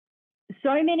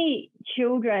so many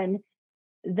children,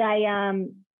 they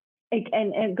and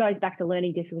it goes back to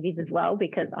learning difficulties as well,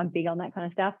 because I'm big on that kind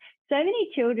of stuff. So many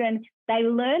children, they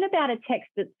learn about a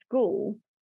text at school.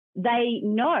 They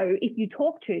know if you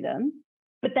talk to them,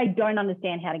 but they don't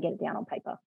understand how to get it down on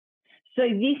paper. So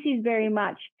this is very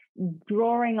much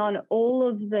drawing on all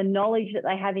of the knowledge that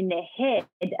they have in their head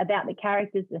about the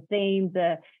characters, the themes,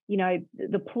 the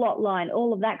plot line,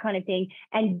 all of that kind of thing,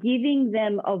 and giving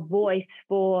them a voice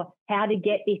for how to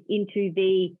get this into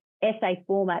the essay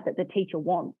format that the teacher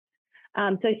wants.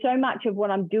 So much of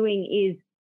what I'm doing is,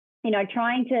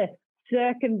 trying to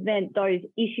circumvent those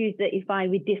issues that you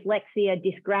find with dyslexia,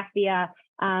 dysgraphia,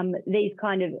 these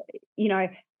kind of,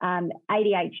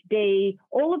 ADHD,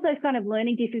 all of those kind of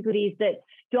learning difficulties that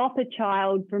stop a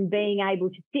child from being able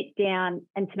to sit down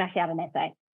and smash out an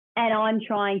essay. And I'm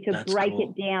trying to break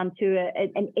it down to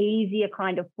an easier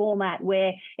kind of format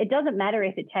where it doesn't matter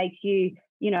if it takes you,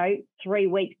 3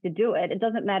 weeks to do it. It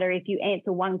doesn't matter if you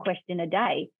answer one question a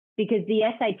day, because the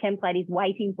essay template is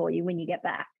waiting for you when you get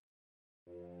back.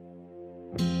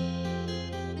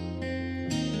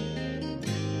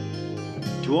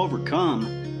 To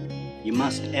overcome, you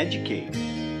must educate.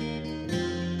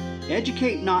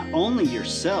 Educate not only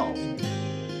yourself,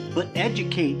 but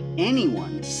educate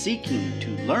anyone seeking to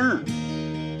learn.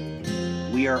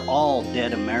 We are all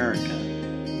Dead America.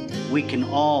 We can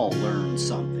all learn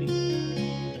something.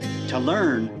 To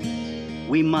learn,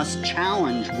 we must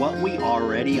challenge what we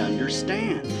already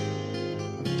understand.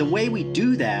 The way we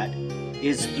do that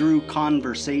is through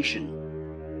conversation.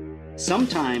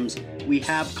 Sometimes we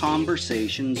have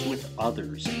conversations with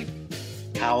others.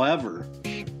 However,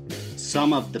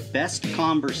 some of the best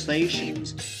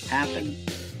conversations happen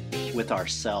with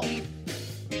ourselves.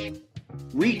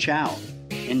 Reach out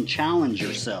and challenge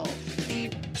yourself.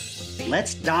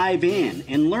 Let's dive in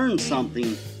and learn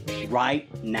something right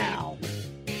now.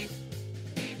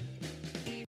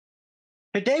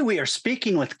 Today we are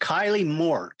speaking with Kylie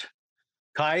Mort.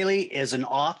 Kylie is an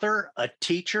author, a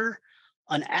teacher,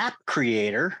 an app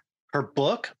creator. Her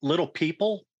book, Little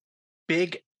People,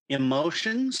 Big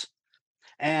Emotions,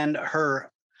 and her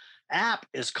app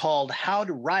is called How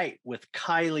to Write with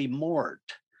Kylie Mort.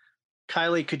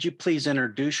 Kylie, could you please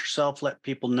introduce yourself? Let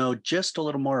people know just a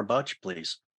little more about you,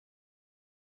 please.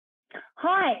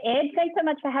 Hi, Ed. Thanks so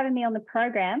much for having me on the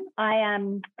program. I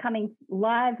am coming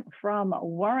live from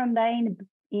Warrambane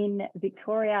in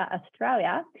Victoria,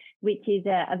 Australia, which is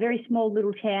a very small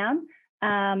little town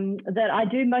that I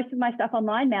do most of my stuff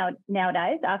online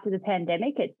nowadays. After the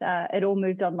pandemic, it all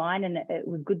moved online, and it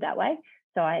was good that way.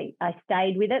 So I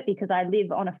stayed with it because I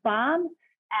live on a farm,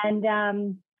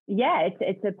 and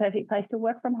it's a perfect place to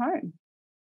work from home.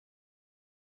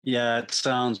 Yeah, it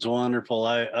sounds wonderful.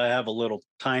 I have a little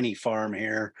tiny farm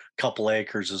here, a couple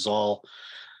acres is all,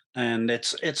 and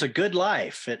it's a good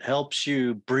life. It helps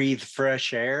you breathe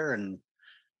fresh air, and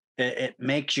it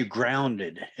makes you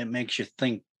grounded. It makes you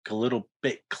think a little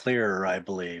bit clearer, I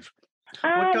believe.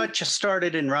 What got you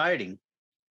started in writing?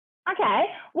 Okay,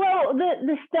 well,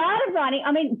 the start of writing,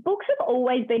 I mean, books have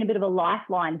always been a bit of a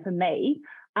lifeline for me,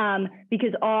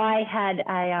 because I had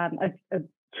a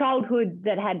childhood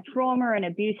that had trauma and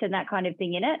abuse and that kind of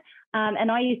thing in it. And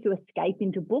I used to escape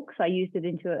into books. I used it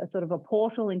into a sort of a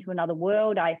portal into another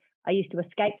world. I used to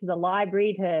escape to the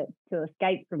library to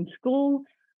escape from school.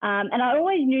 And I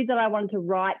always knew that I wanted to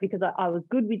write because I was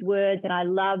good with words, and I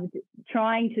loved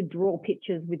trying to draw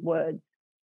pictures with words.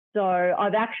 So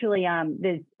I've actually,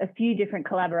 there's a few different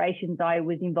collaborations I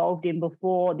was involved in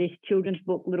before this children's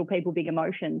book, Little People, Big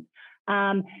Emotions.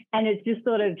 And it's just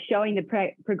sort of showing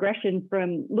the progression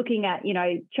from looking at,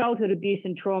 childhood abuse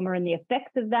and trauma and the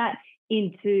effects of that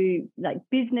into like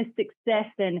business success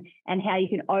and how you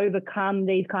can overcome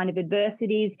these kind of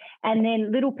adversities. And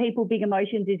then Little People, Big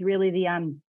Emotions is really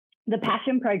the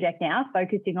passion project now,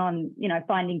 focusing on,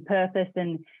 finding purpose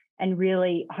and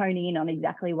really honing in on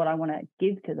exactly what I want to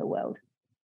give to the world.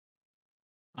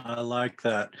 I like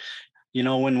that.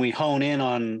 When we hone in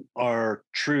on our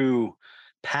true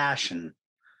passion,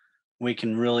 we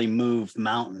can really move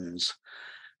mountains.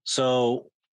 So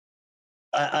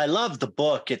I love the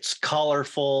book. It's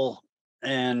colorful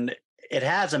and it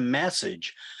has a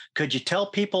message. Could you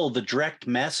tell people the direct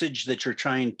message that you're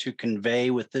trying to convey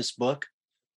with this book?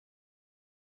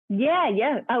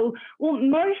 Yeah. Oh, well,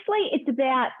 mostly it's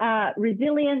about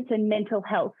resilience and mental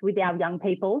health with our young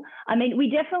people. I mean, we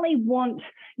definitely want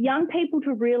young people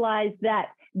to realize that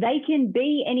they can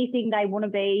be anything they want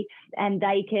to be, and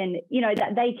they can,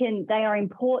 they are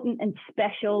important and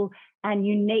special and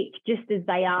unique just as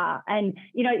they are. And,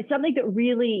 something that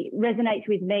really resonates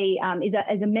with me is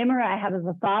a memory I have of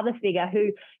a father figure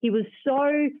who he was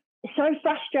so so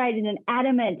frustrated and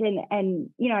adamant and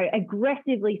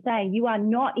aggressively saying you are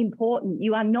not important,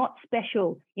 you are not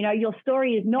special, your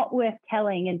story is not worth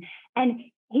telling. And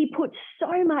he put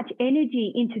so much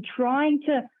energy into trying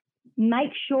to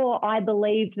make sure I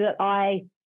believed that I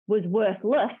was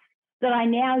worthless, that I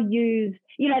now use,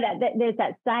 that there's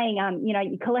that saying,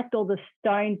 you collect all the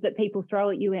stones that people throw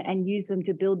at you and use them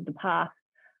to build the path.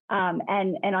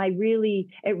 And I really,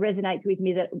 it resonates with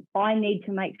me that I need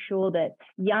to make sure that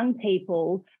young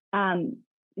people,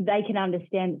 they can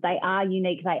understand that they are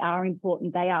unique, they are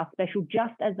important, they are special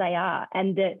just as they are.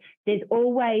 And that there's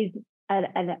always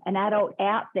an adult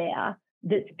out there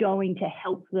that's going to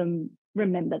help them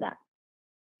remember that.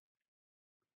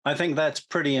 I think that's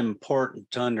pretty important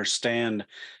to understand.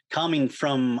 Coming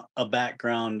from a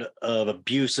background of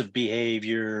abusive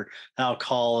behavior,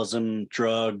 alcoholism,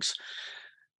 drugs,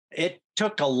 it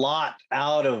took a lot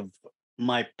out of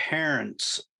my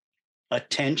parents'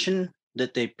 attention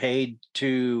that they paid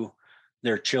to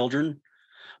their children.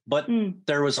 But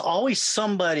there was always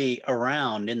somebody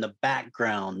around in the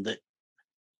background that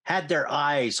had their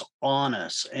eyes on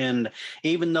us. And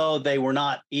even though they were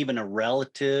not even a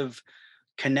relative,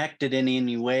 connected in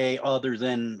any way other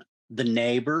than the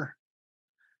neighbor,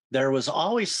 there was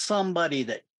always somebody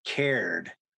that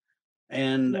cared.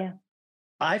 And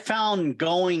I found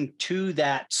going to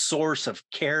that source of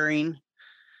caring,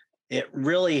 it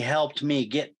really helped me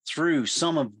get through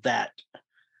some of that.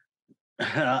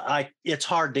 It's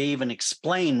hard to even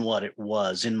explain what it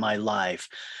was in my life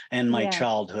and my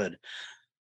childhood.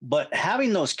 But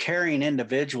having those caring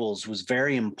individuals was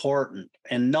very important,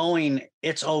 and knowing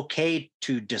it's okay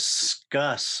to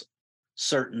discuss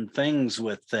certain things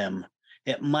with them,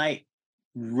 it might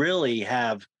really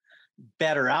have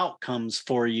better outcomes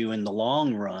for you in the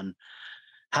long run.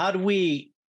 How do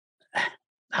we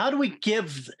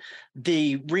give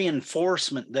the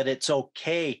reinforcement that it's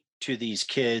okay to these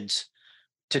kids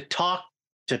to talk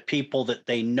to people that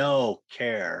they know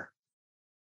care?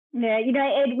 Yeah,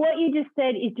 Ed, what you just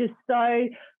said is just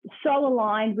so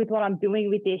aligned with what I'm doing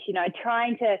with this,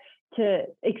 trying to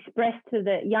express to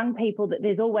the young people that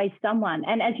there's always someone.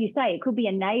 And as you say, it could be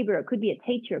a neighbor, it could be a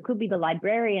teacher, it could be the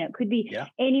librarian, it could be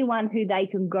anyone who they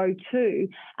can go to.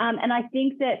 And I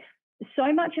think that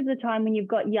so much of the time when you've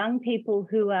got young people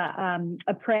who are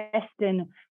oppressed and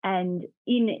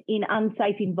in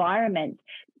unsafe environments,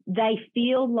 they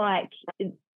feel like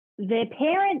their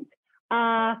parents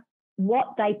are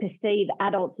what they perceive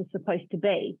adults are supposed to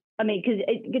be. I mean, because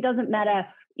it doesn't matter,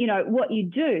 what you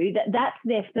do, that's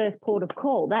their first port of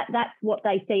call. That's what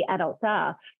they see adults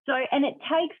are. So, and it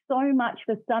takes so much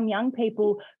for some young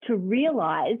people to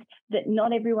realize that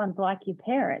not everyone's like your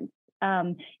parents.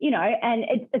 And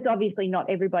it's obviously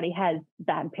not everybody has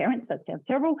bad parents. That sounds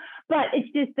terrible. But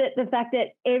it's just that the fact that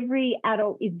every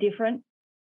adult is different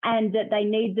and that they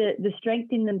need the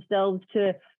strength in themselves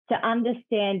to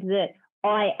understand that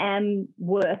I am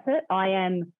worth it. I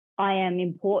am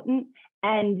important.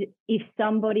 And if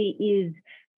somebody is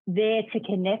there to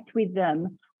connect with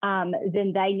them,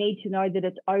 then they need to know that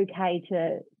it's okay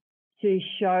to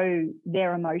show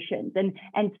their emotions.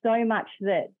 And so much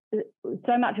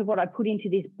of what I put into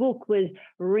this book was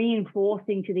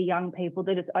reinforcing to the young people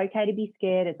that it's okay to be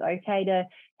scared. It's okay to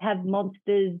have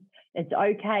monsters. It's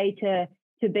okay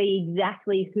to be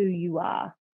exactly who you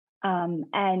are.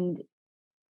 And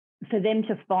for them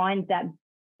to find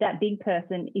that big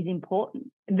person is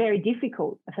important. Very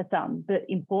difficult for some, but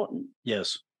important.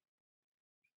 Yes.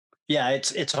 Yeah,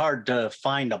 it's hard to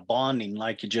find a bonding,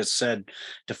 like you just said,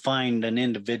 to find an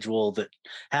individual that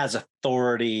has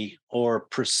authority or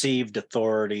perceived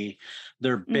authority.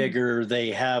 They're bigger,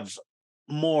 they have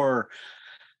more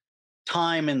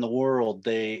time in the world.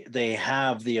 They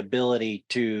have the ability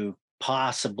to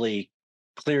possibly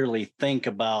clearly think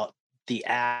about the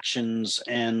actions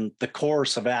and the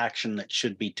course of action that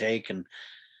should be taken.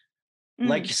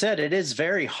 Like you said, it is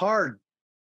very hard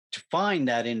to find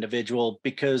that individual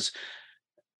because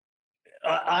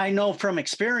I know from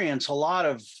experience, a lot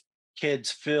of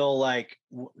kids feel like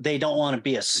they don't want to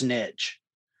be a snitch.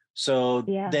 So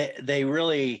they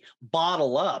really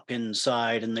bottle up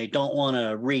inside and they don't want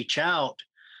to reach out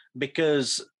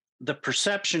because the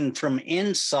perception from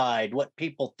inside, what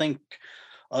people think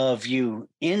of you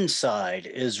inside,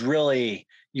 is really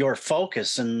your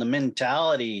focus, and the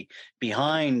mentality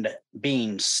behind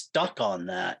being stuck on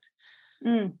that.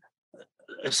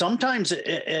 Sometimes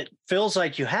it feels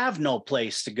like you have no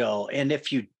place to go. And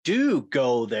if you do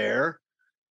go there,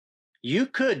 you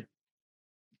could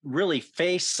really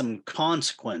face some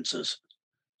consequences.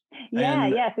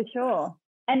 Yeah, for sure.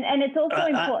 And it's also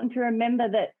important to remember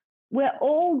that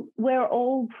we're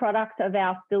all products of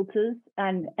our filters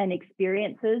and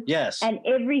experiences. Yes. And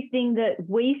everything that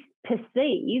we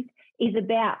perceive is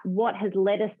about what has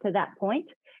led us to that point.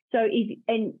 So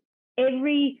and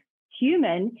every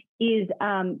human is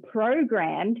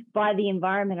programmed by the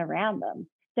environment around them.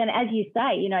 Then, as you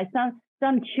say,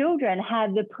 some children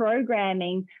have the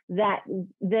programming that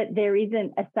there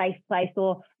isn't a safe place,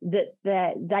 or that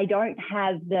they don't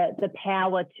have the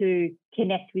power to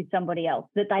connect with somebody else,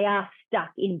 that they are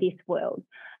stuck in this world.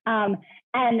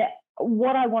 And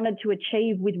what I wanted to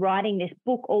achieve with writing this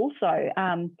book also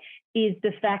is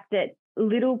the fact that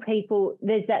little people,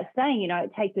 there's that saying,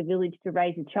 it takes a village to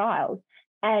raise a child,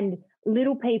 and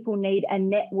little people need a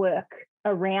network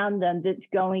around them that's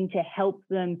going to help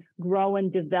them grow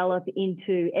and develop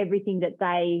into everything that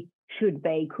they should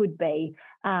be, could be,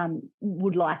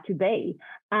 would like to be.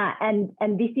 And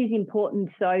this is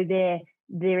important, so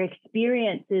their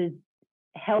experiences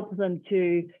help them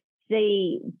to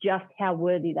see just how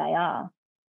worthy they are.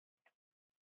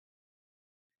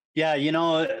 Yeah,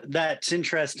 that's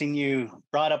interesting. You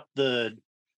brought up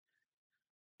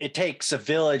it takes a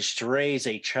village to raise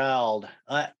a child.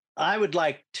 I would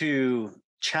like to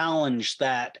challenge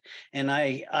that, and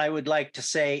I would like to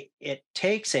say it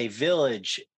takes a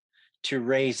village to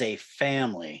raise a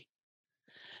family.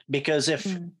 Because if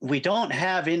we don't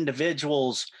have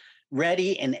individuals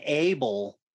ready and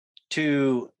able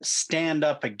to stand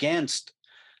up against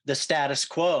the status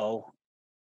quo,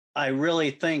 I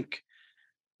really think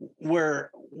we're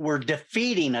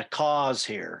defeating a cause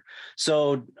here.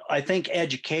 So I think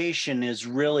education is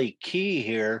really key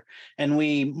here, and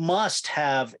we must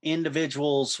have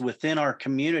individuals within our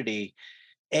community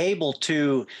able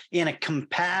to, in a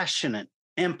compassionate,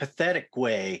 empathetic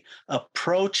way,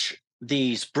 approach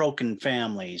these broken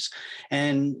families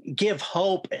and give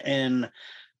hope and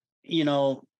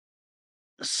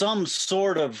some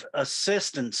sort of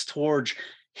assistance towards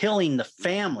healing the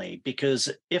family. Because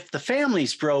if the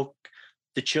family's broke,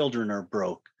 the children are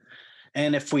broke.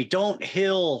 And if we don't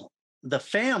heal the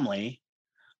family,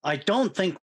 I don't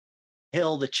think we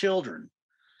heal the children,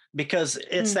 because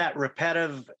it's that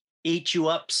repetitive eat you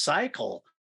up cycle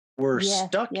we're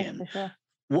stuck in. For sure.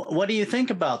 What do you think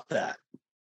about that?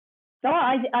 So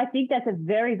I think that's a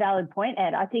very valid point,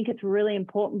 Ed. I think it's really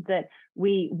important that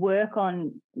we work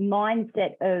on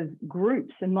mindset of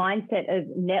groups and mindset of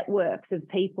networks of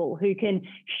people who can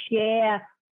share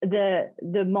the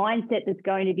mindset that's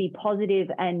going to be positive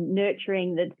and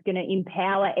nurturing, that's going to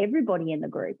empower everybody in the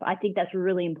group. I think that's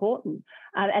really important.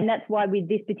 And that's why with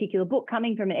this particular book,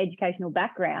 coming from an educational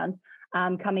background,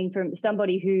 coming from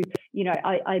somebody who,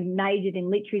 I majored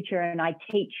in literature, and I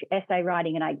teach essay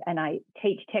writing, and I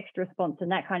teach text response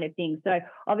and that kind of thing. So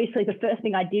obviously the first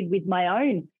thing I did with my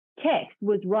own text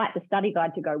was write the study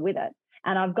guide to go with it.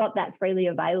 And I've got that freely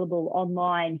available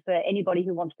online for anybody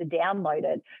who wants to download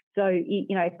it. So,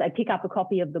 if they pick up a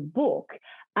copy of the book,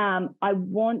 I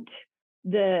want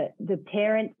the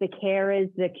parents, the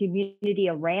carers, the community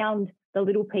around the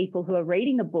little people who are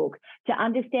reading the book to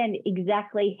understand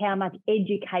exactly how much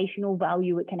educational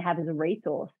value it can have as a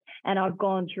resource. And I've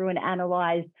gone through and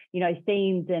analysed,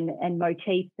 themes and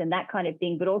motifs and that kind of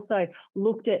thing, but also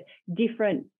looked at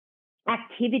different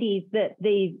activities that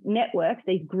these networks,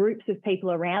 these groups of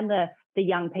people around the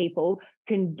young people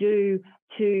can do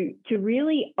to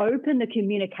really open the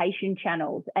communication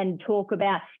channels and talk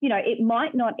about, it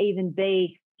might not even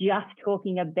be just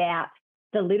talking about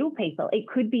the little people. It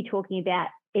could be talking about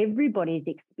everybody's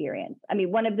experience. I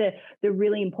mean, one of the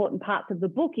really important parts of the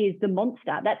book is the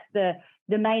monster. That's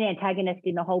the main antagonist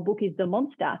in the whole book, is the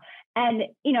monster. And,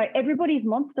 everybody's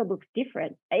monster looks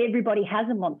different. Everybody has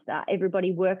a monster.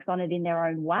 Everybody works on it in their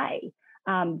own way.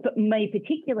 But me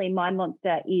particularly, my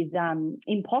monster is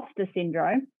imposter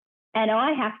syndrome. And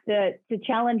I have to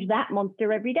challenge that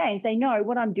monster every day and say, no,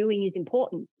 what I'm doing is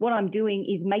important. What I'm doing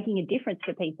is making a difference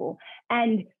for people.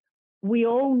 And we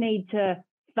all need to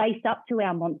face up to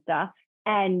our monster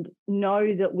and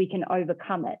know that we can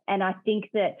overcome it. And I think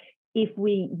that if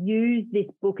we use this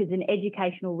book as an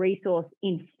educational resource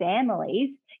in families,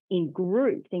 in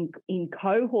groups, in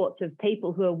cohorts of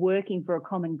people who are working for a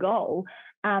common goal,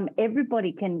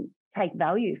 everybody can take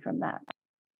value from that.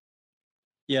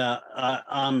 Yeah,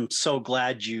 I'm so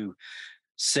glad you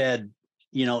said,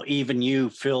 even you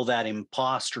feel that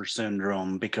imposter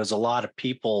syndrome, because a lot of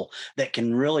people that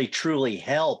can really truly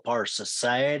help our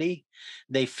society,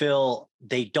 they feel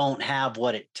they don't have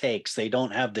what it takes. They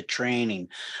don't have the training,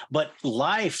 but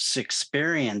life's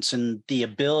experience and the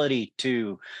ability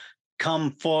to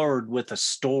come forward with a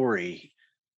story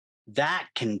that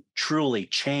can truly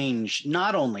change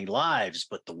not only lives,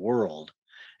 but the world.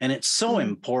 And it's so Mm.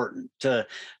 important to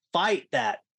fight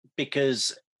that,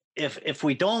 because if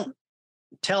we don't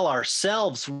tell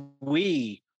ourselves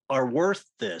we are worth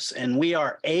this and we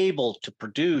are able to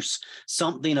produce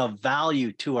something of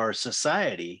value to our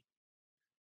society,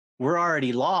 we're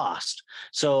already lost.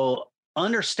 So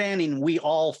understanding we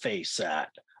all face that.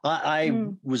 I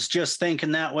Mm. was just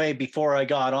thinking that way before I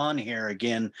got on here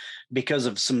again because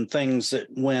of some things that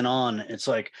went on. It's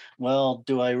like, well,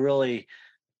 do I really?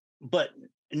 But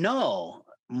no,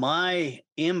 my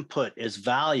input is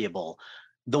valuable.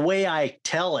 The way I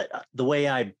tell it, the way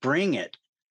I bring it,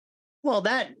 well,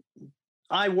 that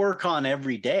I work on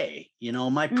every day.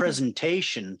 My Mm.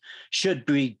 presentation should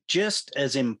be just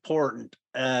as important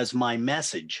as my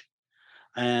message.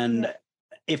 Yeah. And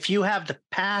if you have the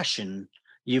passion,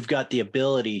 you've got the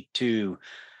ability to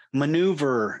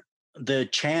maneuver the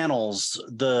channels,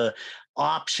 the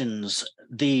options,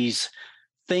 these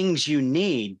things you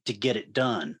need to get it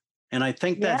done. And I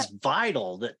think Yeah. that's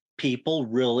vital that people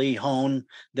really hone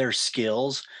their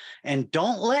skills and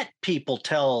don't let people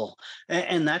tell.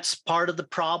 And that's part of the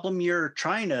problem you're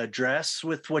trying to address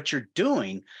with what you're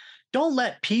doing. Don't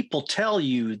let people tell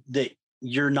you that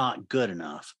you're not good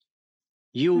enough.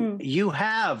 You Mm. you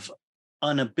have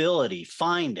an ability,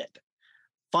 find Yeah.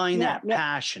 that Yeah.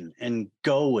 passion and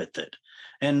go with it.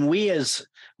 And we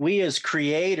as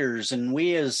creators, and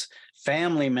we as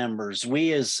family members,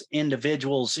 we as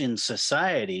individuals in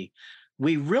society,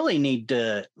 we really need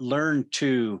to learn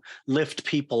to lift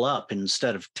people up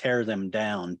instead of tear them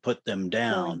down, put them So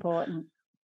down. important.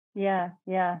 Yeah,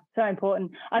 yeah, so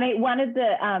important. I mean, one of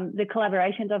the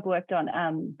collaborations I've worked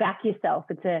on, Back Yourself.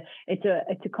 It's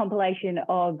a compilation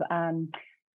of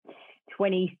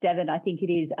 27, I think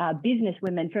it is, business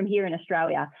women from here in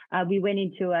Australia. We went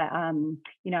into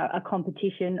a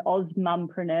competition, Oz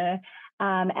Mumpreneur,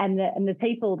 and the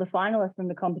people, the finalists from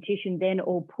the competition, then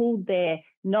all pulled their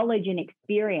knowledge and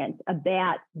experience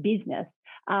about business,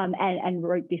 and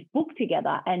wrote this book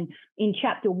together. And in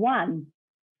chapter 1,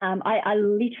 I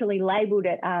literally labeled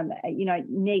it,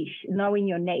 niche, knowing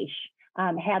your niche,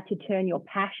 how to turn your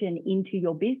passion into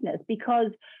your business.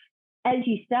 Because as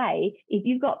you say, if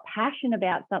you've got passion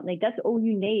about something, that's all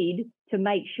you need to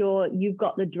make sure you've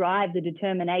got the drive, the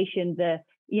determination, the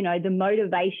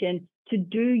motivation to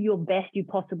do your best you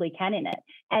possibly can in it.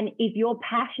 And if your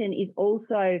passion is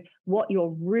also what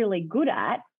you're really good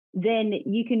at, then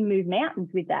you can move mountains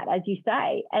with that, as you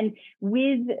say. And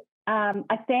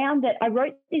I found that I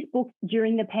wrote this book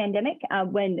during the pandemic,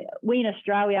 when we in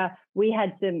Australia, we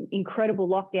had some incredible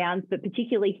lockdowns, but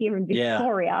particularly here in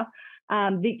Victoria.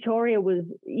 Victoria was,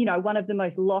 one of the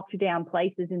most locked down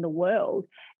places in the world.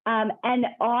 And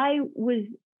I was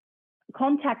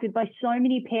contacted by so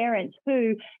many parents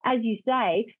who, as you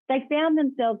say, they found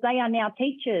themselves, they are now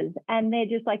teachers, and they're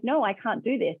just like, no, I can't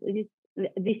do this.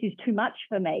 This is too much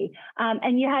for me.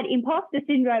 And you had imposter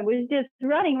syndrome was just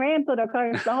running rampant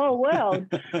across the whole world.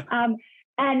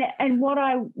 And what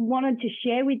I wanted to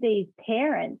share with these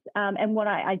parents, and what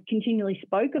I continually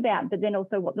spoke about, but then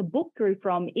also what the book grew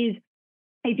from, is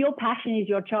if your passion is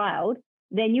your child,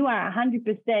 then you are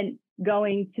 100%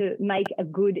 going to make a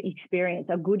good experience,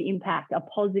 a good impact, a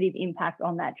positive impact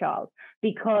on that child,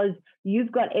 because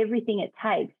you've got everything it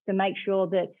takes to make sure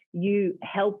that you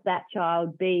help that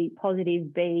child be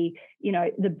positive, be,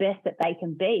 the best that they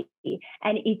can be.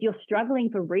 And if you're struggling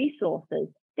for resources,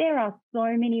 there are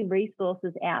so many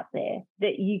resources out there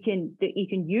that you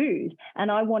can use.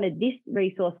 And I wanted this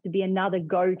resource to be another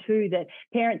go-to that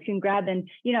parents can grab. And,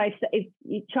 if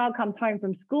your child comes home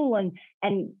from school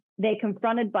and they're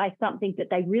confronted by something that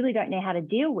they really don't know how to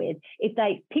deal with, if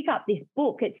they pick up this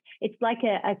book, it's like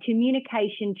a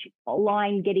communication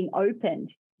line getting opened.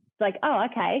 It's like, oh,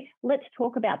 okay, let's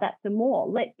talk about that some more.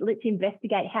 Let's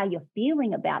investigate how you're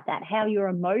feeling about that, how your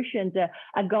emotions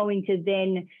are going to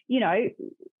then,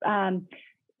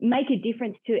 make a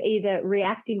difference to either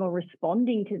reacting or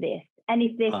responding to this. And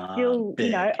if they're still,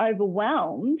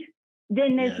 overwhelmed,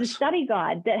 then there's the study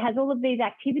guide that has all of these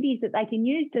activities that they can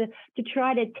use to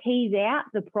try to tease out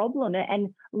the problem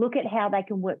and look at how they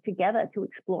can work together to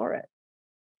explore it.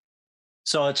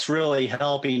 So it's really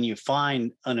helping you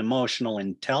find an emotional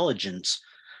intelligence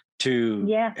to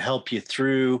help you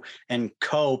through and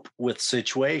cope with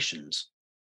situations.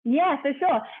 Yeah, for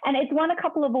sure. And it's won a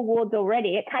couple of awards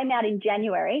already. It came out in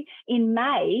January. In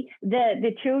May,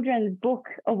 the children's book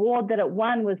award that it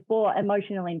won was for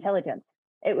emotional intelligence.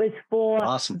 It was for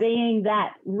being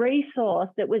that resource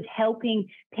that was helping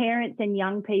parents and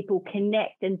young people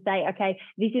connect and say, okay,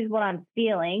 this is what I'm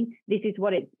feeling. This is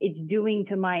what it's doing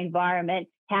to my environment.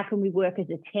 How can we work as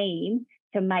a team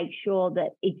to make sure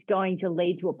that it's going to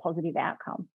lead to a positive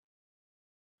outcome?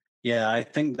 Yeah, I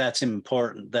think that's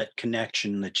important, that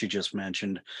connection that you just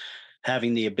mentioned,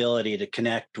 having the ability to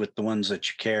connect with the ones that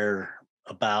you care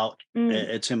about. Mm,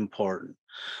 It's important.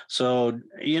 So,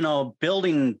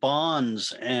 building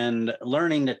bonds and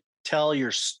learning to tell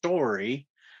your story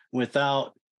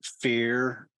without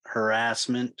fear,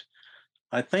 harassment.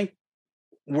 I think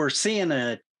we're seeing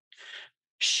a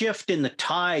shift in the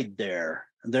tide there.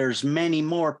 There's many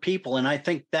more people, and I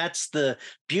think that's the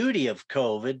beauty of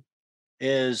COVID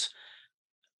is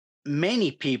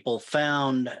many people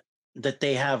found that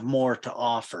they have more to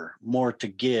offer, more to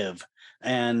give,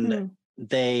 and mm.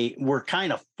 they were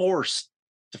kind of forced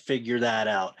to figure that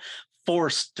out,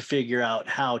 forced to figure out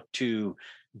how to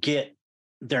get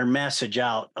their message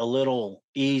out a little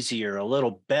easier, a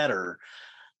little better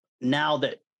now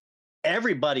that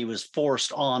everybody was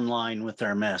forced online with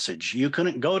their message. You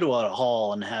couldn't go to a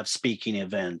hall and have speaking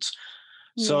events.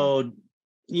 Yeah. So,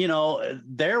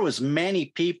 there was many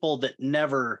people that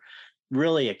never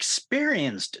really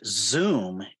experienced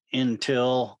Zoom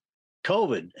until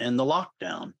COVID and the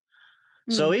lockdown.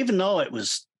 So Mm. even though it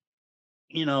was,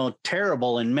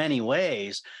 terrible in many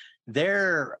ways,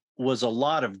 there was a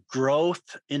lot of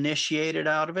growth initiated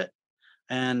out of it.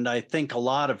 And I think a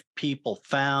lot of people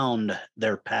found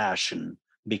their passion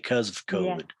because of Yeah.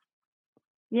 COVID.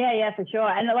 Yeah, yeah, for sure.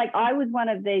 And like I was one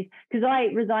of these because I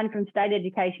resigned from state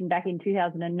education back in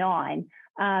 2009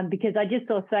 because I just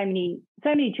saw so many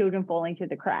children falling through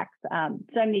the cracks, so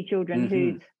many children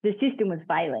who Hmm. the system was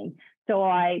failing. So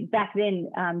I back then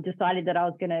decided that I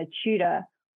was going to tutor,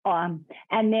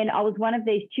 and then I was one of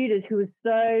these tutors who was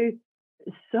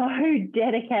so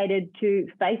dedicated to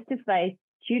face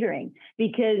tutoring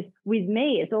because with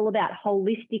me it's all about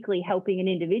holistically helping an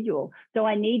individual. So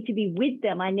I need to be with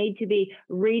them, I need to be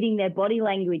reading their body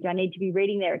language, I need to be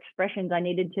reading their expressions, I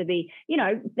needed to be,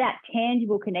 that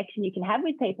tangible connection you can have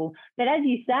with people. But as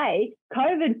you say,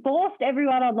 COVID forced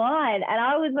everyone online, and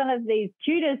I was one of these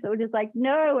tutors that were just like,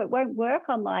 no, it won't work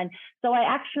online. So I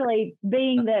actually,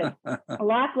 being the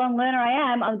lifelong learner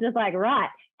I am, I was just like, right,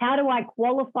 how do I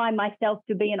qualify myself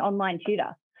to be an online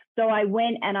tutor? So I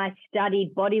went and I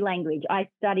studied body language. I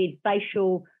studied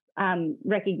facial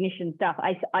recognition stuff.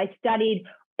 I studied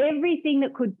everything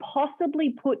that could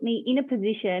possibly put me in a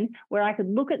position where I could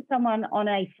look at someone on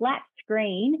a flat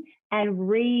screen and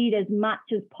read as much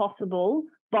as possible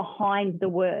behind the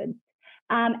words.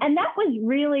 And that was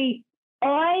really,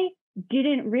 I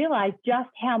didn't realize just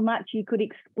how much you could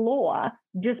explore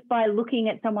just by looking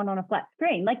at someone on a flat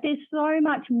screen. Like there's so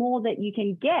much more that you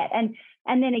can get. And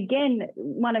then again,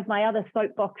 one of my other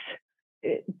soapbox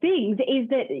things is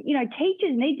that,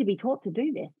 teachers need to be taught to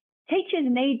do this. Teachers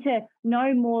need to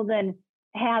know more than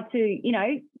how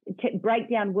to, break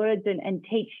down words and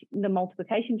teach the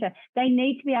multiplication chart. They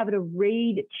need to be able to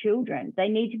read children. They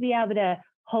need to be able to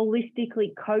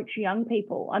holistically coach young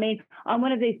people. I mean, I'm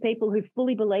one of these people who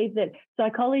fully believe that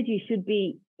psychology should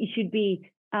be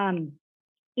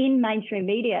in mainstream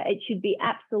media. It should be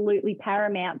absolutely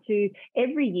paramount to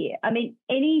every year. I mean,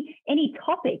 any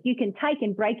topic you can take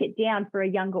and break it down for a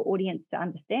younger audience to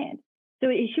understand. So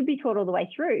it should be taught all the way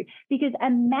through, because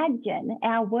imagine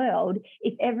our world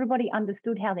if everybody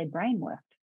understood how their brain worked.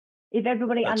 If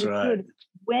everybody That's right. understood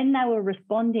when they were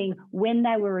responding, when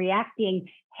they were reacting,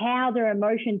 how their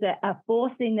emotions are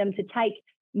forcing them to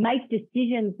make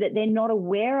decisions that they're not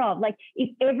aware of. Like if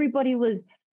everybody was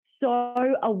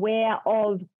so aware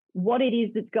of what it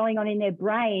is that's going on in their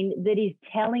brain that is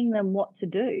telling them what to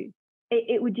do,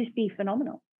 it would just be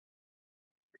phenomenal.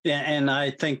 Yeah, and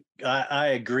I think I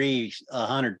agree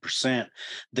 100%.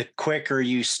 The quicker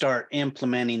you start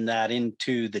implementing that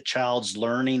into the child's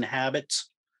learning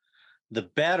habits, the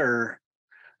better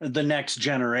the next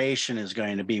generation is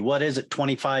going to be. What is it,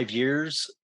 25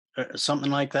 years, something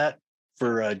like that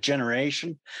for a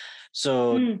generation?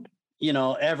 So,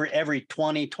 every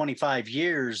 20, 25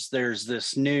 years, there's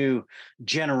this new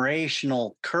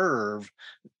generational curve,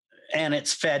 and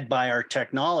it's fed by our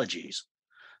technologies.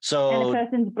 And a So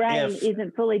person's brain if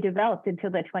isn't fully developed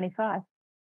until they're 25.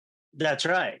 that's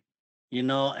right,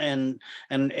 and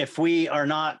if we are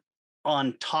not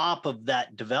on top of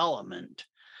that development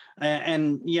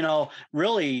and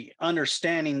really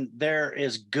understanding there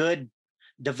is good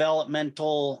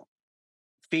developmental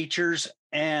features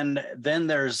and then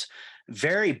there's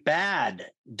very bad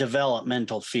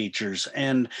developmental features,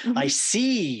 and I Mm-hmm.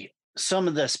 see some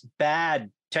of this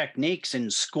bad techniques in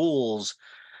schools.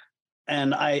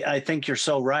 And I think you're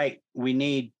so right. We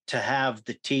need to have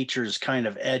the teachers kind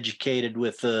of educated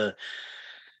with the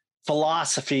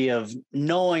philosophy of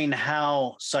knowing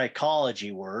how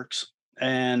psychology works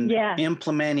and Yeah.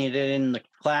 implementing it in the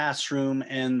classroom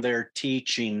and their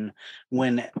teaching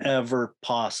whenever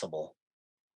possible.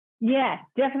 Yeah,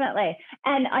 definitely.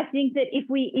 And I think that if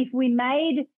we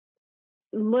made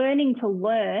learning to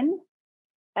learn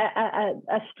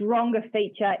a stronger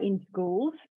feature in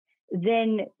schools,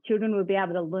 then children will be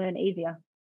able to learn easier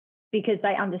because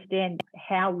they understand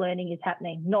how learning is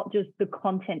happening, not just the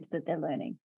content that they're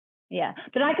learning. Yeah,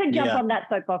 but I could jump on that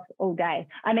soapbox all day.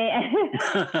 I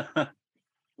mean,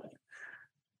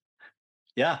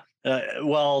 yeah.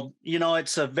 Well,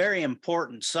 it's a very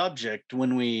important subject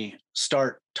when we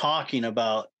start talking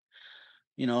about,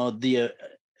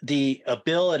 the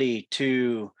ability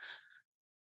to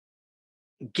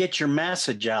get your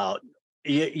message out.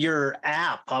 Your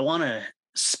app, I want to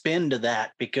spin to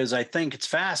that because I think it's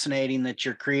fascinating that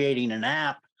you're creating an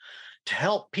app to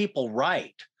help people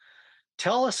write.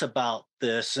 Tell us about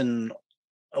this, and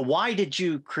why did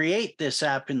you create this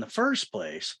app in the first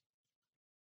place?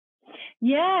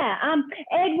 Yeah,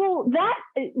 Ed, well, that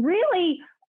really,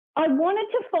 I wanted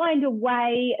to find a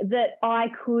way that I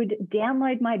could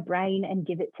download my brain and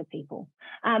give it to people,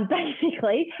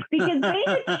 basically, because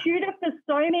being a tutor for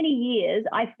so many years,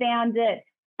 I found that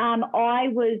I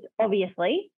was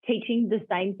obviously teaching the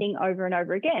same thing over and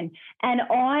over again. And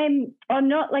I'm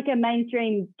not like a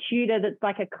mainstream tutor that's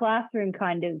like a classroom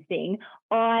kind of thing.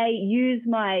 I use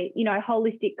my,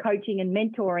 holistic coaching and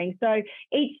mentoring. So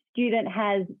each student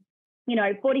has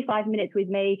 45 minutes with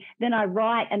me, then I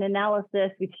write an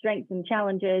analysis with strengths and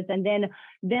challenges, and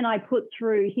then I put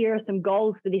through, here are some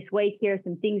goals for this week, here are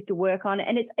some things to work on.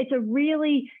 And it's a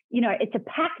really, it's a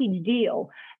package deal.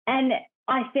 And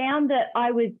I found that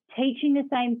I was teaching the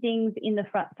same things in the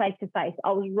front face-to-face.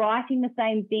 I was writing the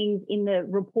same things in the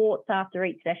reports after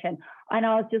each session. And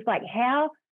I was just like,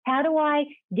 how do I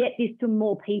get this to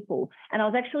more people? And I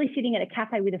was actually sitting at a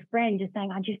cafe with a friend just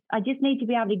saying, I just need to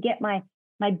be able to get my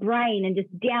brain and just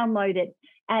download it.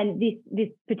 And this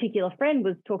particular friend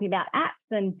was talking about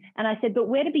apps, and I said, but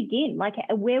where to begin? Like,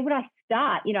 where would I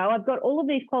start? I've got all of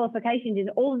these qualifications in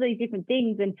all of these different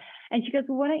things. And she goes,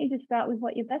 well, why don't you just start with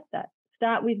what you're best at?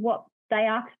 Start with what they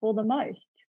ask for the most.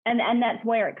 And that's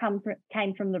where it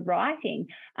came from the writing,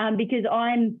 because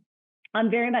I'm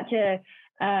very much a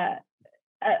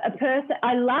person.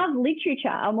 I love literature.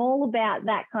 I'm all about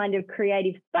that kind of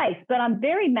creative space, but I'm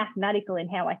very mathematical in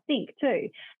how I think too.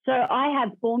 So I have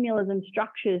formulas and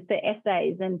structures for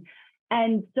essays,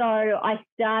 and so I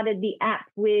started the app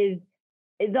with,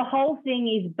 the whole thing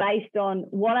is based on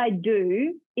what I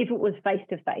do if it was face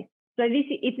to face. So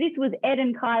if this was Ed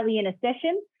and Kylie in a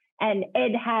session, and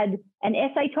Ed had an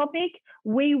essay topic,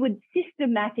 we would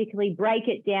systematically break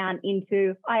it down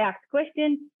into, I ask a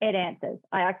question, Ed answers.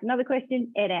 I ask another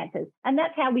question, Ed answers. And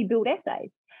that's how we build essays.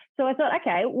 So I thought,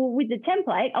 okay, well, with the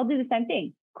template, I'll do the same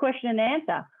thing, question and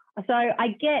answer. So I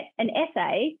get an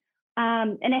essay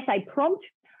prompt.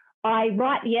 I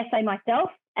write the essay myself,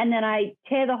 and then I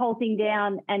tear the whole thing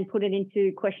down and put it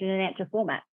into question and answer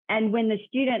format. And when the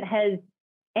student has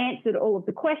answered all of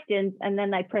the questions and then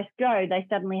they press go, they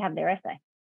suddenly have their essay.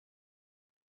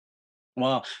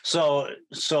 Well,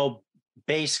 so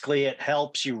basically it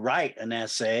helps you write an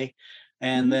essay,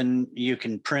 and then you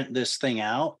can print this thing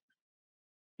out.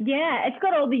 Yeah, it's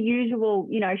got all the usual,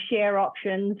 share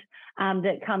options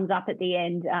that comes up at the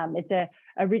end. It's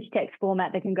a rich text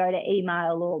format that can go to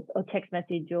email or text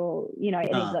message or, any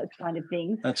of those kind of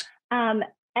things.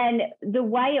 And the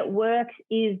way it works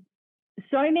is,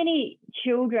 so many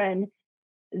children,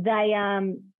 they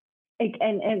and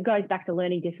it goes back to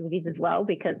learning difficulties as well,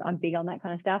 because I'm big on that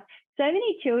kind of stuff. So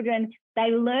many children,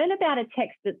 they learn about a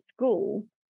text at school.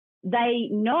 They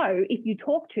know if you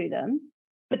talk to them,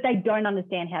 but they don't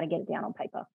understand how to get it down on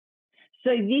paper.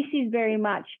 So this is very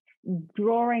much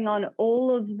drawing on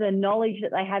all of the knowledge that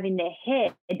they have in their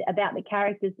head about the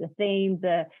characters, the themes,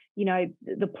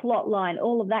 the plot line,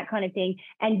 all of that kind of thing,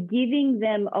 and giving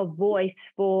them a voice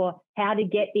for how to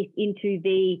get this into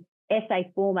the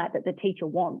essay format that the teacher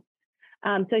wants.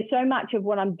 So much of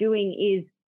what I'm doing is,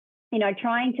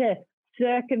 trying to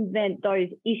circumvent those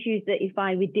issues that you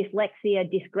find with dyslexia,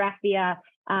 dysgraphia,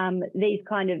 these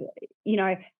kind of,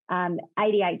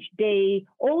 ADHD,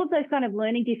 all of those kind of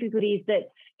learning difficulties that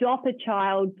stop a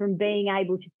child from being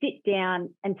able to sit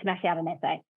down and smash out an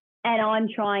essay. And I'm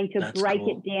trying to break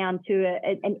it down to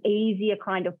an easier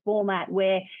kind of format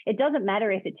where it doesn't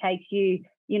matter if it takes you,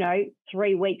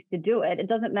 3 weeks to do it. It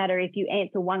doesn't matter if you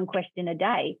answer one question a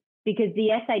day, because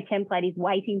the essay template is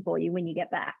waiting for you when you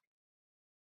get back.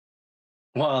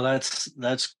 Well, that's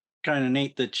kind of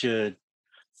neat that you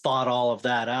thought all of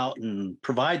that out and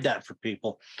provide that for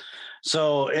people.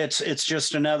 So it's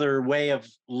just another way of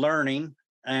learning.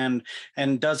 And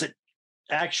does it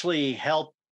actually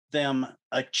help them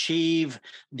achieve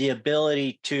the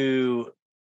ability to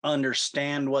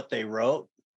understand what they wrote?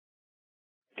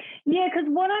 Yeah, because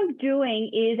what I'm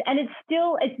doing is, and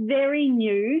it's very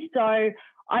new, so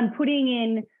I'm putting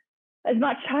in as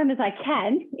much time as I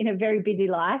can in a very busy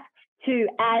life to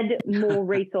add more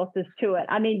resources to it.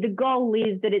 I mean, the goal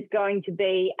is that it's going to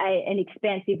be an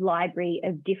expansive library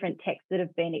of different texts that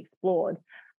have been explored.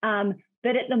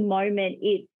 But at the moment,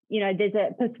 there's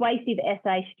a persuasive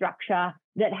essay structure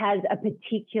that has a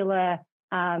particular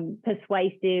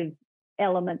persuasive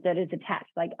element that is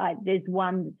attached. Like there's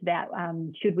one that's about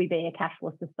should we be a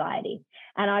cashless society?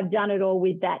 And I've done it all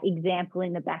with that example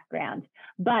in the background.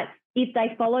 But if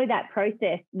they follow that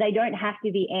process, they don't have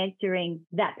to be answering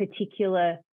that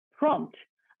particular prompt.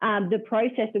 The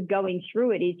process of going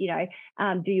through it is,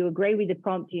 do you agree with the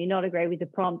prompt? Do you not agree with the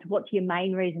prompt? What's your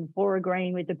main reason for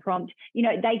agreeing with the prompt?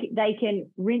 They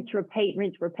can rinse,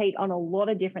 repeat on a lot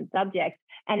of different subjects,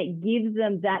 and it gives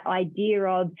them that idea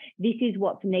of this is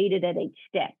what's needed at each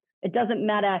step. It doesn't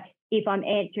matter if I'm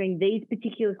answering these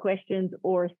particular questions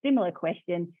or a similar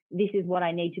question, this is what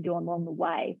I need to do along the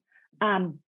way.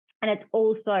 And it's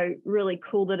also really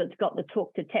cool that it's got the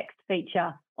talk to text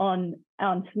feature on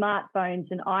smartphones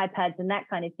and iPads and that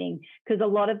kind of thing, because a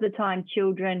lot of the time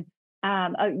children,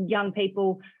 young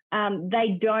people,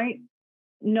 they don't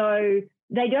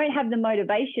have the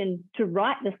motivation to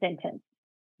write the sentence.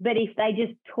 But if they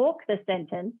just talk the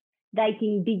sentence, they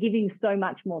can be giving so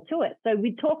much more to it. So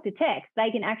with talk to text, they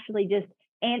can actually just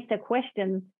answer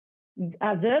questions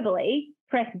verbally,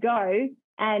 press go,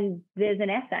 and there's an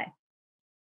essay.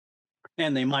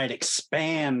 And they might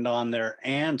expand on their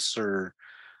answer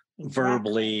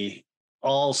verbally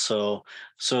also.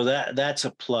 So that's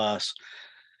a plus.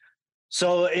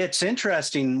 So it's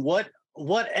interesting.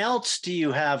 What else do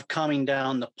you have coming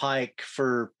down the pike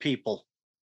for people?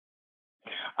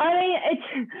 I mean,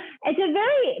 it's a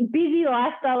very busy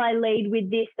lifestyle I lead with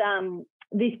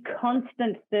this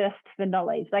constant thirst for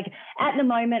knowledge. Like at the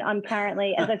moment, I'm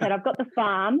currently, as I said, I've got the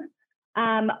farm.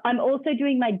 I'm also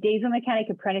doing my diesel mechanic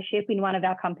apprenticeship in one of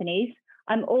our companies.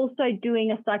 I'm also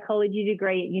doing a psychology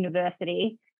degree at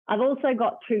university. I've also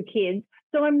got 2 kids.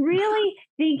 So I'm really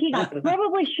thinking I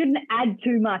probably shouldn't add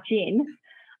too much in.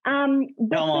 Come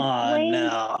on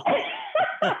now.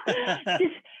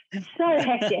 Just so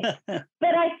hectic.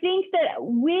 But I think that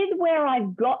with where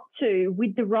I've got to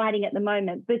with the writing at the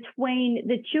moment, between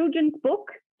the children's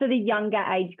book for the younger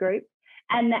age group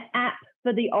and the app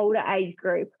for the older age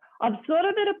group, I'm sort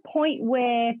of at a point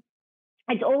where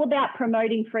it's all about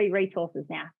promoting free resources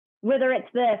now, whether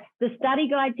it's the study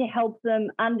guide to help them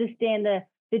understand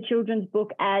the children's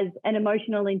book as an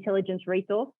emotional intelligence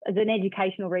resource, as an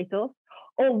educational resource,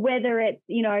 or whether it's,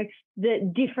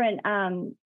 the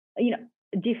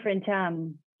different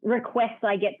requests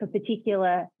I get for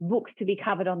particular books to be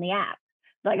covered on the app.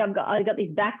 Like I've got this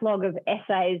backlog of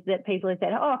essays that people have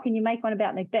said, oh, can you make one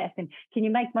about Macbeth? And can you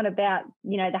make one about,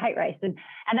 the hate race and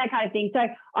that kind of thing. So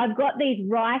I've got these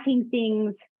writing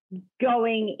things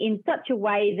going in such a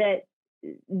way that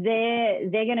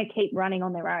they're going to keep running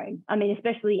on their own. I mean,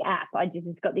 especially the app.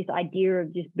 It's got this idea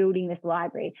of just building this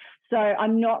library. So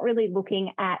I'm not really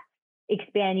looking at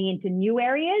expanding into new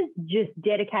areas, just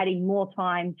dedicating more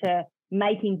time to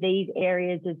making these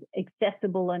areas as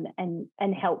accessible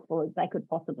and helpful as they could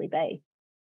possibly be.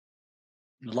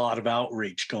 A lot of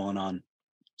outreach going on.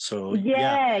 So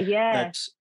yeah.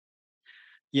 That's,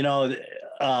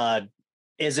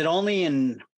 is it only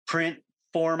in print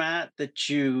format that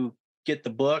you get the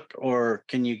book, or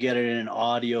can you get it in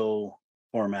audio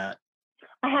format?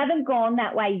 I haven't gone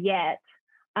that way yet.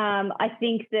 I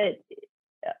think that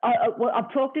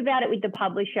I've talked about it with the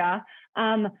publisher,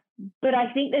 but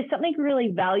I think there's something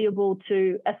really valuable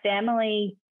to a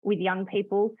family with young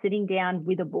people sitting down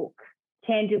with a book,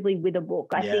 tangibly with a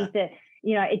book. I think that,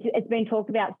 it's been talked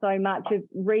about so much of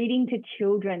reading to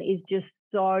children is just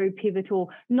so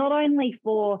pivotal, not only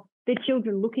for the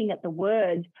children looking at the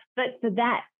words, but for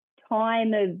that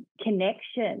time of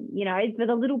connection, for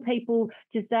the little people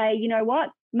to say, you know what,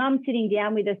 Mum's sitting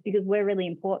down with us because we're really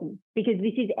important, because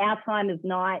this is our time of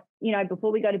night,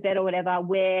 before we go to bed or whatever,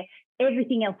 where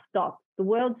everything else stops. The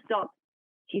world stops.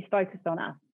 She's focused on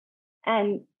us.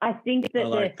 And I think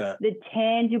that the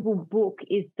tangible book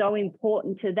is so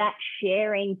important to that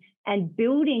sharing and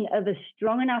building of a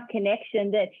strong enough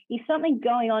connection that if something's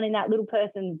going on in that little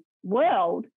person's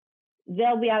world,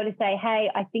 they'll be able to say, hey,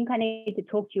 I think I need to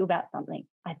talk to you about something.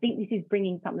 I think this is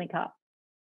bringing something up.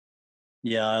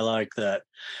 Yeah, I like that.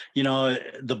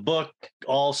 The book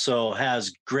also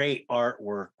has great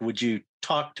artwork. Would you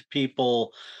talk to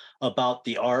people about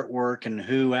the artwork and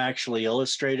who actually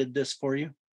illustrated this for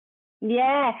you?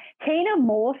 Yeah, Tina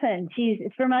Morton. She's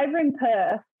from over in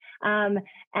Perth.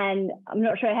 And I'm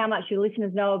not sure how much your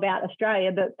listeners know about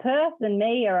Australia, but Perth and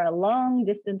me are a long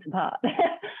distance apart.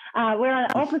 We're on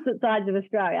opposite sides of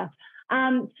Australia.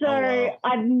 So Oh, wow.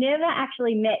 I've never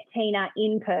actually met Tina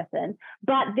in person,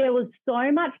 but there was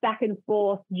so much back and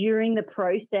forth during the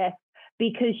process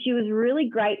because she was really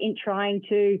great in trying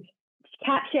to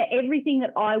capture everything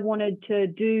that I wanted to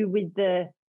do with the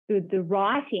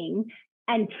writing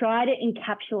and try to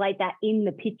encapsulate that in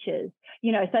the pictures.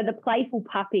 So the playful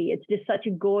puppy, it's just such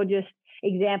a gorgeous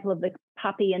example of the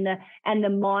puppy and the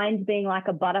mind being like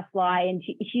a butterfly. And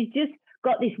she's just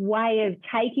got this way of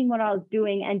taking what I was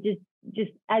doing and just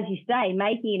as you say,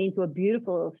 making it into a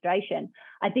beautiful illustration.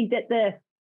 I think that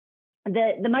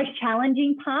the most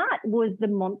challenging part was the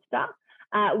monster.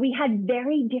 We had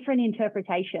very different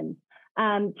interpretations.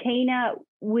 Tina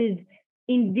was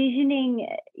envisioning,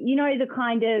 the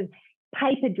kind of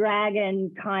paper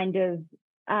dragon kind of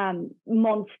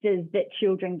monsters that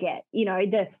children get.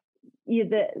 The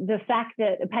fact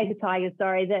that a paper tiger,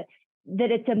 sorry, that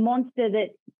it's a monster that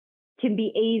can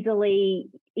be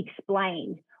easily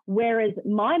explained. Whereas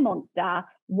my monster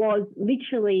was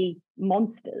literally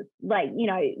monsters.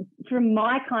 From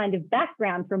my kind of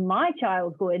background, from my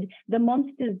childhood, the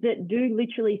monsters that do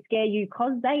literally scare you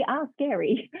because they are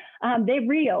scary. They're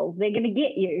real. They're going to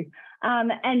get you.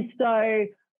 And so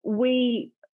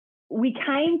we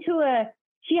came to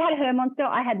she had her monster,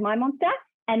 I had my monster,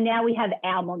 and now we have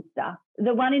our monster.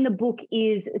 The one in the book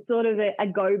is sort of a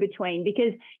go-between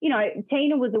because,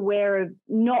 Tina was aware of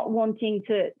not wanting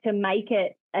to make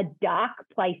it a dark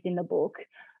place in the book,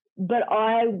 but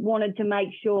I wanted to make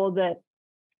sure that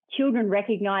children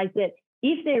recognize that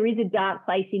if there is a dark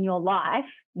place in your life,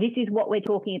 this is what we're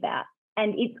talking about,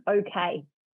 and it's okay.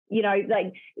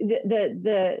 Like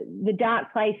the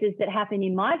dark places that happened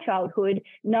in my childhood,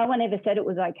 no one ever said it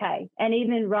was okay. And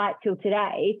even right till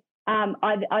today,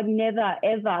 I've never,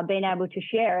 ever been able to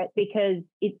share it because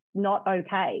it's not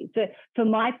okay. So for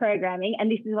my programming, and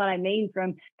this is what I mean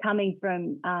from coming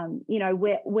from,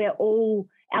 we're all,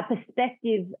 our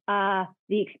perspectives are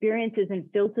the experiences and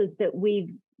filters that we've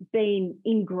been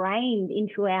ingrained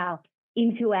into our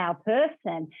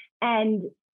person. And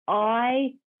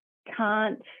I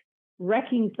can't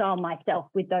reconcile myself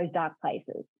with those dark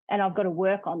places, and I've got to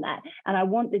work on that. And I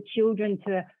want the children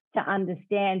to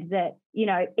understand that,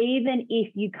 even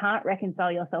if you can't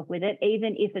reconcile yourself with it,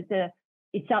 even if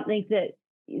it's something that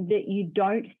you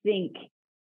don't think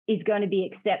is going to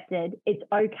be accepted, it's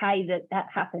okay that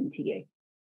happened to you.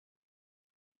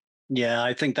 Yeah,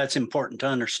 I think that's important to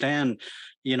understand.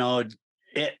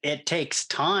 It takes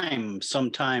time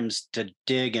sometimes to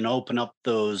dig and open up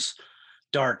those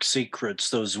dark secrets,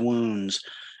 those wounds,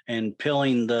 and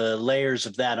peeling the layers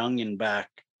of that onion back.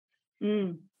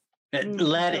 Let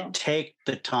Sure. it take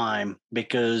the time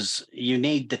because you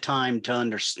need the time to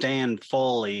understand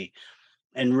fully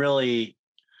and really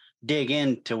dig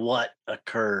into what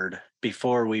occurred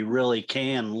before we really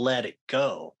can let it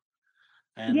go.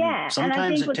 And Yeah, and I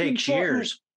sometimes think it what's takes important,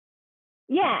 years.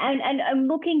 yeah, and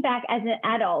looking back as an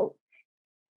adult,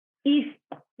 if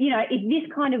this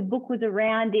kind of book was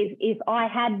around, if I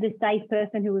had the safe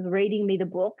person who was reading me the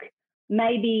book,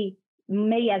 maybe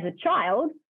me as a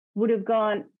child would have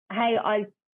gone, hey, I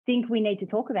think we need to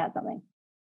talk about something.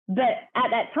 But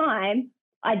at that time,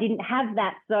 I didn't have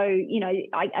that. So,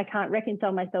 I can't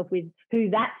reconcile myself with who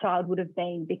that child would have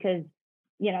been because,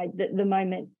 the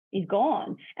moment is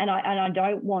gone. And I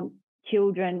don't want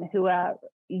children who are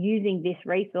using this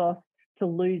resource to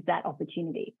lose that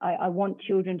opportunity. I want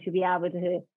children to be able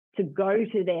to go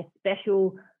to their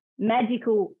special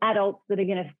magical adults that are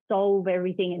going to solve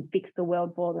everything and fix the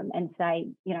world for them and say,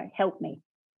 help me.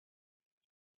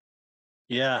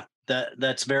 Yeah,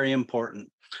 that's very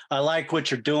important. I like what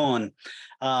you're doing.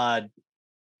 Uh,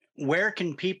 where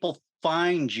can people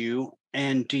find you?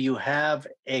 And do you have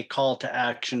a call to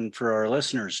action for our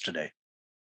listeners today?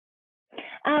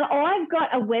 I've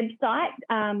got a website,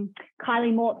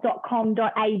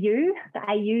 kyliemort.com.au. The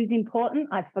AU is important.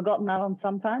 I've forgotten that on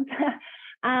sometimes.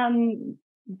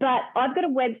 But I've got a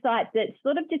website that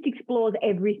sort of just explores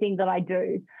everything that I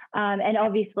do. And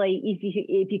obviously,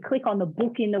 if you click on the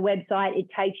book in the website, it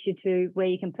takes you to where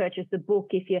you can purchase the book.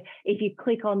 If you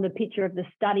click on the picture of the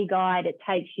study guide, it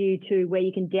takes you to where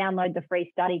you can download the free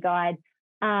study guide.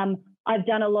 I've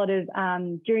done a lot of,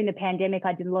 during the pandemic,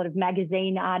 I did a lot of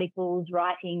magazine articles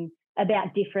writing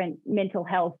about different mental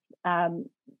health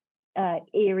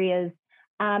areas.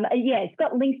 It's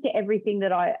got links to everything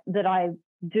that I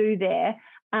do there.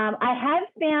 I have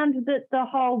found that the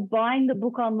whole buying the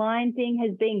book online thing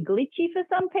has been glitchy for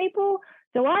some people.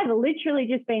 So I've literally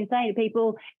just been saying to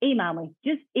people, email me.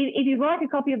 Just if you'd like a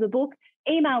copy of the book,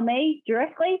 email me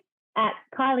directly at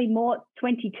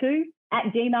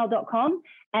kyliemort22@gmail.com,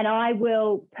 and I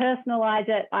will personalize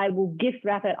it. I will gift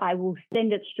wrap it. I will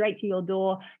send it straight to your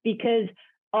door, because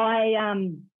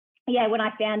when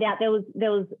I found out there was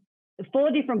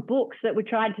 4 different books that we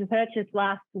tried to purchase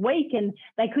last week and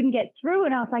they couldn't get through,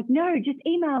 and I was like, no, just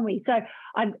email me. So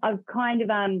I've kind of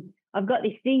I've got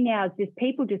this thing now. It's just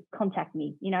people just contact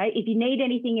me. You know, if you need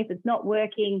anything, if it's not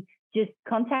working, just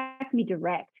contact me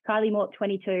direct,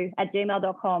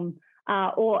 kyliemort22@gmail.com,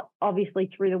 or obviously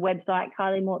through the website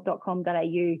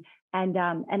kyliemort.com.au, and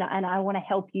I want to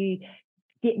help you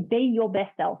be your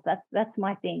best self. That's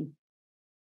my thing.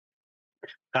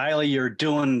 Kylie, you're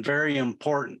doing very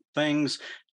important things.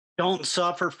 Don't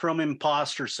suffer from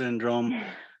imposter syndrome.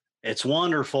 It's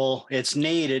wonderful. It's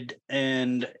needed.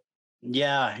 And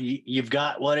yeah, you've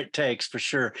got what it takes for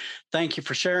sure. Thank you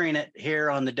for sharing it here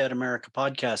on the Dead America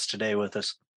podcast today with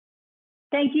us.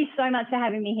 Thank you so much for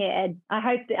having me here, Ed. I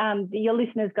hope your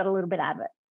listeners got a little bit out of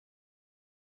it.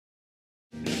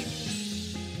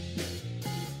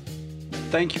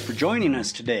 Thank you for joining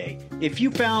us today. If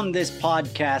you found this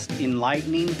podcast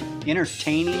enlightening,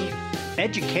 entertaining,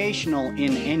 educational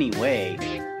in any way,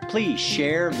 please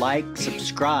share, like,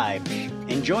 subscribe,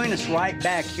 and join us right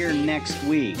back here next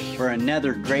week for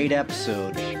another great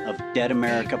episode of Dead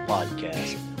America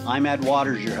Podcast. I'm Ed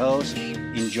Waters, your host.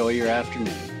 Enjoy your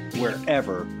afternoon,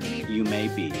 wherever you may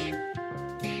be.